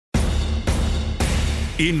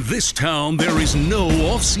In this town, there is no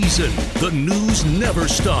off-season. The news never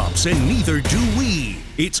stops, and neither do we.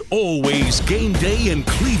 It's always game day in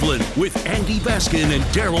Cleveland with Andy Baskin and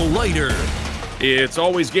Daryl Leiter. It's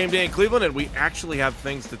always game day in Cleveland, and we actually have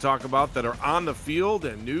things to talk about that are on the field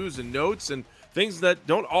and news and notes and things that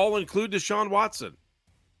don't all include Deshaun Watson.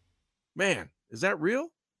 Man, is that real?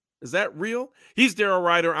 Is that real? He's Daryl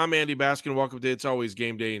Ryder. I'm Andy Baskin. Welcome to It's Always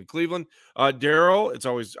Game Day in Cleveland. Daryl, it's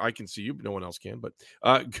always, I can see you, but no one else can, but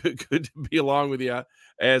good to be along with you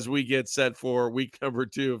as we get set for week number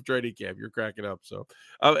 2 of training camp. You're cracking up. So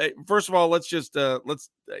first of all,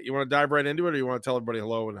 you want to dive right into it, or you want to tell everybody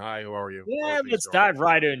hello and hi? How are you? Yeah, let's dive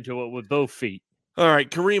right into it with both feet. All right.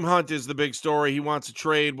 Kareem Hunt is the big story. He wants a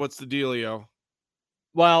trade. What's the dealio?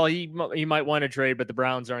 Well, he might want to trade, but the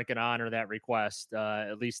Browns aren't going to honor that request,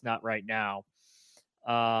 at least not right now.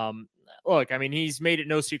 Look, I mean, he's made it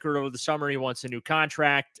no secret over the summer he wants a new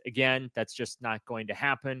contract. Again, that's just not going to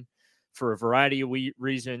happen for a variety of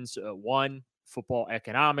reasons. One, football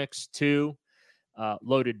economics. Two,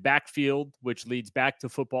 loaded backfield, which leads back to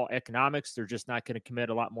football economics. They're just not going to commit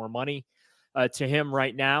a lot more money to him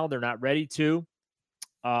right now. They're not ready to.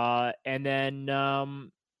 And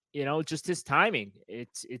then, just his timing.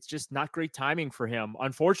 It's just not great timing for him,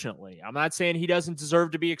 unfortunately. I'm not saying he doesn't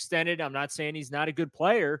deserve to be extended. I'm not saying he's not a good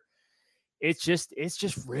player. It's just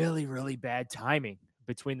really, really bad timing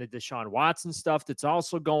between the Deshaun Watson stuff that's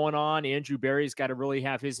also going on. Andrew Berry's got to really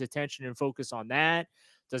have his attention and focus on that.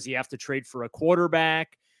 Does he have to trade for a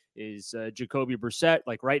quarterback? Is Jacoby Brissett,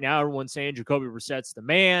 like right now, everyone's saying Jacoby Brissett's the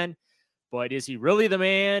man, but is he really the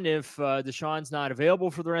man if Deshaun's not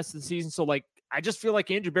available for the rest of the season? So, I just feel like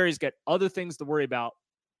Andrew Berry's got other things to worry about,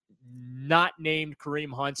 not named Kareem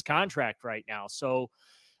Hunt's contract right now. So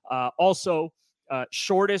also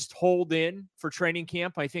shortest hold in for training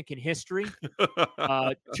camp, I think, in history.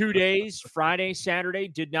 2 days, Friday, Saturday,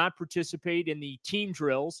 did not participate in the team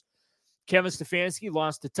drills. Kevin Stefanski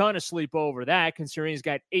lost a ton of sleep over that, considering he's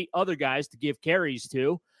got 8 other guys to give carries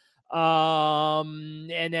to. And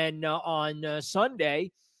then on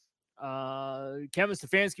Sunday, Kevin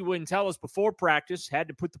Stefanski wouldn't tell us before practice, had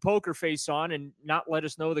to put the poker face on and not let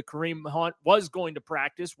us know that Kareem Hunt was going to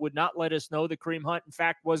practice, would not let us know that Kareem Hunt, in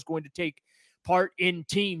fact, was going to take part in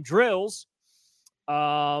team drills.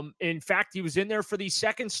 In fact, he was in there for the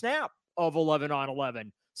second snap of 11 on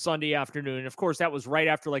 11 Sunday afternoon. And of course, that was right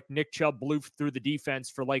after Nick Chubb blew through the defense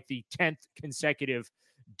for the 10th consecutive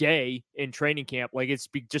day in training camp. It's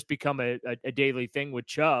just become a daily thing with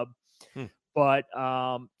Chubb. But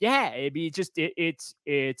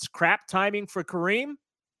it's crap timing for Kareem.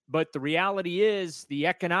 But the reality is the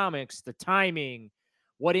economics, the timing,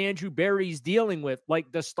 what Andrew Berry's dealing with,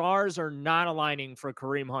 the stars are not aligning for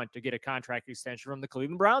Kareem Hunt to get a contract extension from the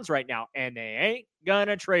Cleveland Browns right now. And they ain't going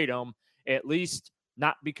to trade him, at least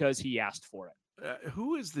not because he asked for it.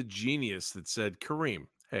 Who is the genius that said, Kareem,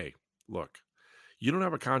 hey, look, you don't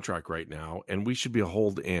have a contract right now, and we should be a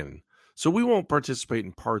hold in. So we won't participate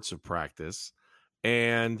in parts of practice.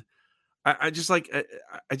 And I just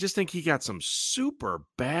think he got some super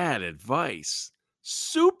bad advice.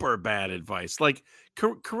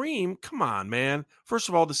 Kareem, come on, man. First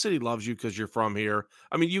of all, the city loves you because you're from here.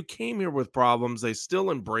 I mean, you came here with problems. They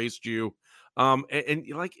still embraced you.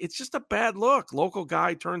 It's just a bad look. Local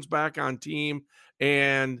guy turns back on team,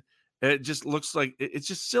 and it just looks like it's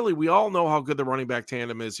just silly. We all know how good the running back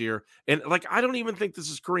tandem is here. And I don't even think this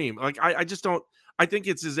is Kareem. I just don't. I think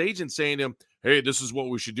it's his agent saying to him, hey, this is what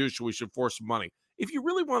we should do. So we should force some money. If you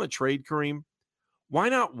really want to trade Kareem, why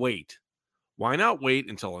not wait? Why not wait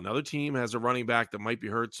until another team has a running back that might be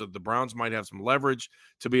hurt, so the Browns might have some leverage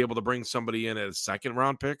to be able to bring somebody in at a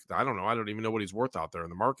second-round pick? I don't know. I don't even know what he's worth out there in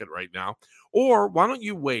the market right now. Or why don't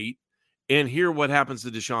you wait and hear what happens to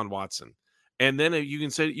Deshaun Watson? And then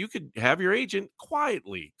you could have your agent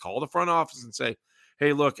quietly call the front office and say,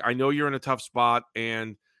 hey, look, I know you're in a tough spot,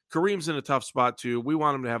 and Kareem's in a tough spot too. We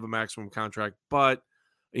want him to have a maximum contract, but,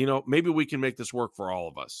 maybe we can make this work for all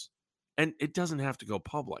of us. And it doesn't have to go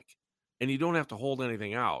public. And you don't have to hold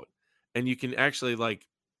anything out. And you can actually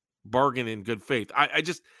bargain in good faith. I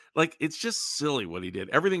just it's just silly what he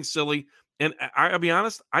did. Everything's silly. And I'll be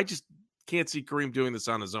honest, I just can't see Kareem doing this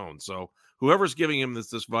on his own. So whoever's giving him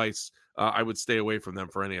this advice, I would stay away from them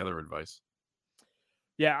for any other advice.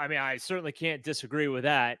 Yeah, I mean, I certainly can't disagree with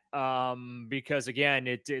that because, again,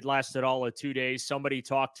 it lasted all of 2 days. Somebody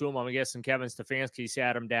talked to him. I'm guessing Kevin Stefanski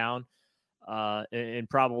sat him down and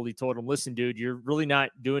probably told him, listen, dude, you're really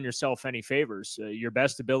not doing yourself any favors. Your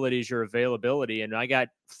best ability is your availability. And I got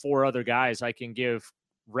 4 other guys I can give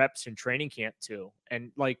reps in training camp to.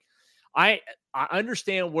 And I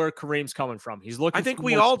understand where Kareem's coming from. He's looking. I think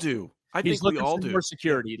we all do. I He's think we looking all for do. more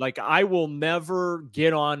security. Like, I will never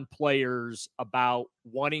get on players about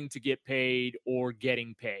wanting to get paid or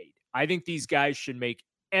getting paid. I think these guys should make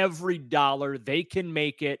every dollar they can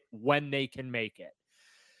make it when they can make it.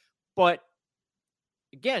 But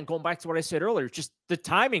again, going back to what I said earlier, just the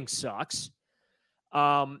timing sucks.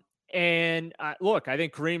 And look, I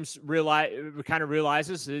think Kareem's kind of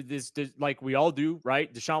realizes this, like we all do,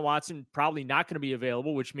 right? Deshaun Watson probably not going to be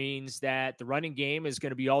available, which means that the running game is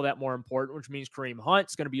going to be all that more important, which means Kareem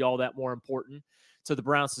Hunt's going to be all that more important to the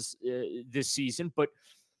Browns this season. But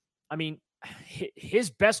I mean, his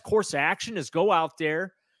best course of action is go out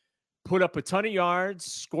there, put up a ton of yards,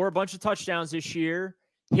 score a bunch of touchdowns this year,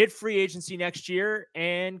 hit free agency next year,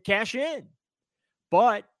 and cash in.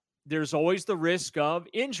 But there's always the risk of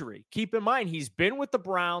injury. Keep in mind, he's been with the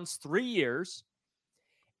Browns 3 years,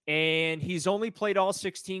 and he's only played all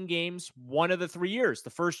 16 games one of the 3 years.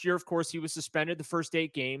 The first year, of course, he was suspended the first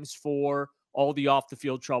 8 games for all the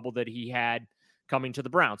off-the-field trouble that he had coming to the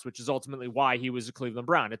Browns, which is ultimately why he was a Cleveland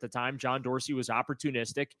Brown. At the time, John Dorsey was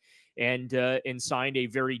opportunistic and signed a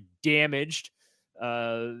very damaged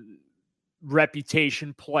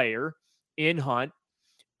reputation player in Hunt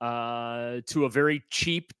to a very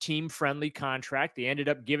cheap, team-friendly contract. They ended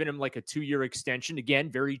up giving him like a 2-year extension. Again,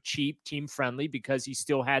 very cheap, team-friendly, because he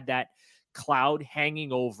still had that cloud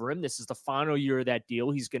hanging over him. This is the final year of that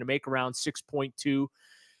deal. He's going to make around $6.2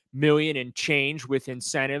 million and change with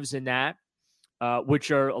incentives in that, which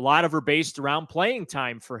are a lot of are based around playing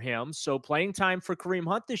time for him. So playing time for Kareem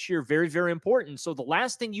Hunt this year, very, very important. So the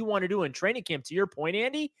last thing you want to do in training camp, to your point,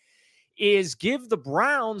 Andy, is give the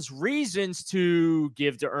Browns reasons to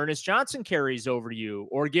give to Ernest Johnson carries over to you,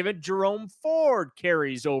 or give it Jerome Ford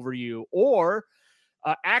carries over to you, or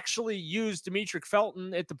actually use Demetric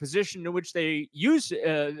Felton at the position in which they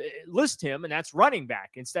list him, and that's running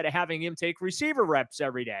back, instead of having him take receiver reps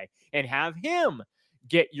every day and have him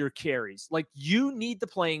get your carries. Like, you need the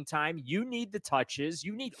playing time, you need the touches,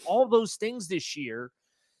 you need all those things this year.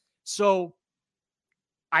 So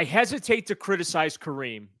I hesitate to criticize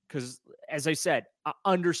Kareem because, as I said, I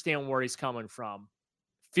understand where he's coming from.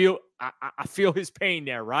 I feel his pain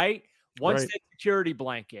there, right? Once that security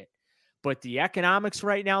blanket. But the economics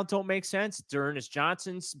right now don't make sense. Ernest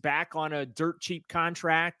Johnson's back on a dirt cheap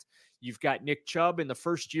contract. You've got Nick Chubb in the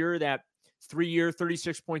first year, that 3-year,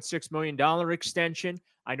 $36.6 million extension.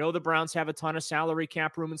 I know the Browns have a ton of salary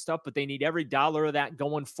cap room and stuff, but they need every dollar of that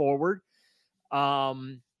going forward.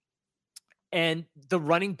 And the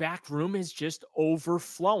running back room is just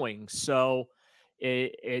overflowing. So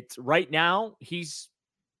it's right now, he's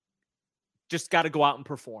just got to go out and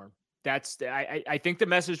perform. I think the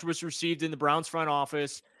message was received in the Browns front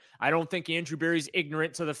office. I don't think Andrew Berry's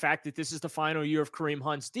ignorant to the fact that this is the final year of Kareem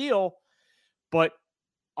Hunt's deal. But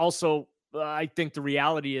also, I think the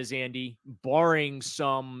reality is, Andy, barring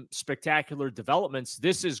some spectacular developments,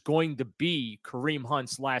 this is going to be Kareem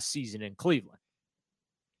Hunt's last season in Cleveland.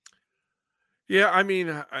 Yeah, I mean,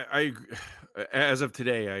 I as of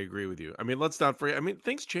today, I agree with you. I mean, let's not forget. I mean,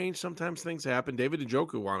 things change. Sometimes things happen. David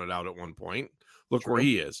Njoku wanted out at one point. Look where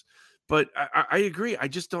he is. But I agree. I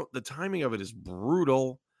just don't. The timing of it is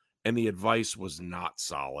brutal, and the advice was not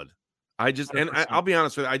solid. I'll be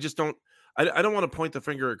honest with you. I just don't. I don't want to point the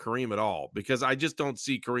finger at Kareem at all, because I just don't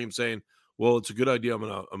see Kareem saying, "Well, it's a good idea.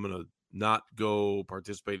 I'm gonna not go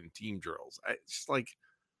participate in team drills." It's just like,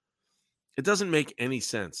 it doesn't make any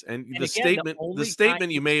sense. And the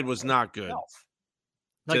statement you made was not good.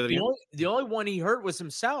 Like, the only one he hurt was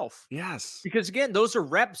himself. Yes. Because again, those are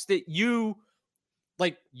reps that you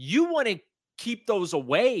want to keep those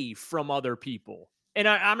away from other people. And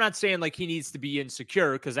I'm not saying like he needs to be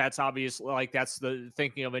insecure, because that's obviously, like, that's the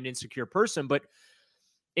thinking of an insecure person. But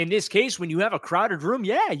in this case, when you have a crowded room,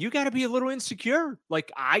 yeah, you got to be a little insecure. Like,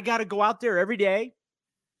 I got to go out there every day,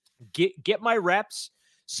 get my reps,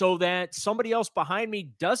 so that somebody else behind me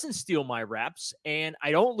doesn't steal my reps, and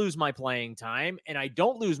I don't lose my playing time, and I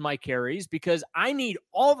don't lose my carries, because I need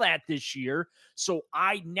all that this year. So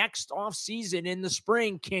I, next off season in the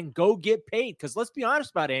spring, can go get paid. Because let's be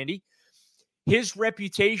honest about Andy, his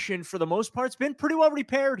reputation for the most part has been pretty well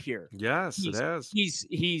repaired here. Yes, it has.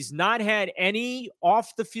 He's not had any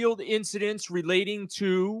off the field incidents relating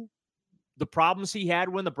to the problems he had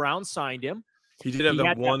when the Browns signed him. He did have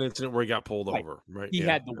that one incident where he got pulled over, right? He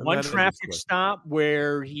had the one traffic stop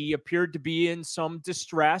where he appeared to be in some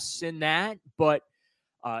distress in that, but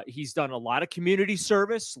he's done a lot of community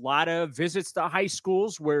service, a lot of visits to high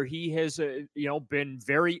schools where he has, been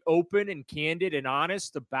very open and candid and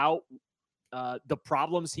honest about the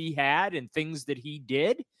problems he had and things that he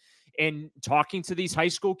did, and talking to these high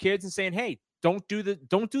school kids and saying, "Hey, don't do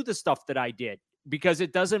the stuff that I did." because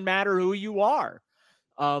it doesn't matter who you are.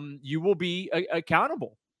 You will be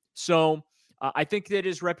accountable. So I think that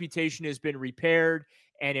his reputation has been repaired.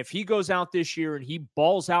 And if he goes out this year and he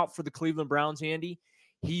balls out for the Cleveland Browns, Andy,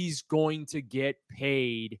 he's going to get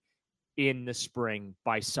paid in the spring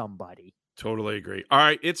by somebody. Totally agree. All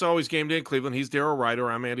right. It's always game day in Cleveland. He's Daryl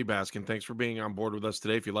Ryder. I'm Andy Baskin. Thanks for being on board with us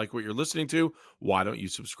today. If you like what you're listening to, why don't you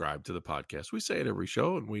subscribe to the podcast? We say it every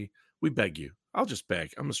show, and we beg you. I'll just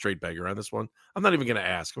beg. I'm a straight beggar on this one. I'm not even going to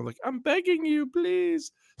ask. I'm like, I'm begging you,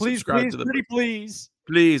 please. Subscribe to the please.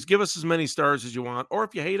 Please give us as many stars as you want. Or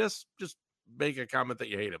if you hate us, just make a comment that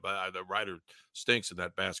you hate it. But the Ryder stinks and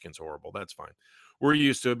that Baskin's horrible. That's fine. We're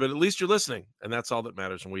used to it, but at least you're listening, and that's all that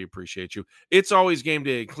matters, and we appreciate you. It's always game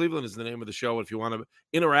day. Cleveland is the name of the show. If you want to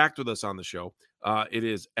interact with us on the show, it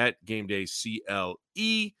is at Game Day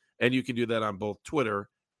CLE, and you can do that on both Twitter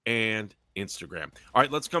and Instagram. All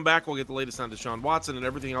right, let's come back. We'll get the latest on Deshaun Watson and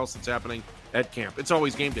everything else that's happening at camp. It's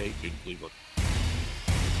always game day in Cleveland.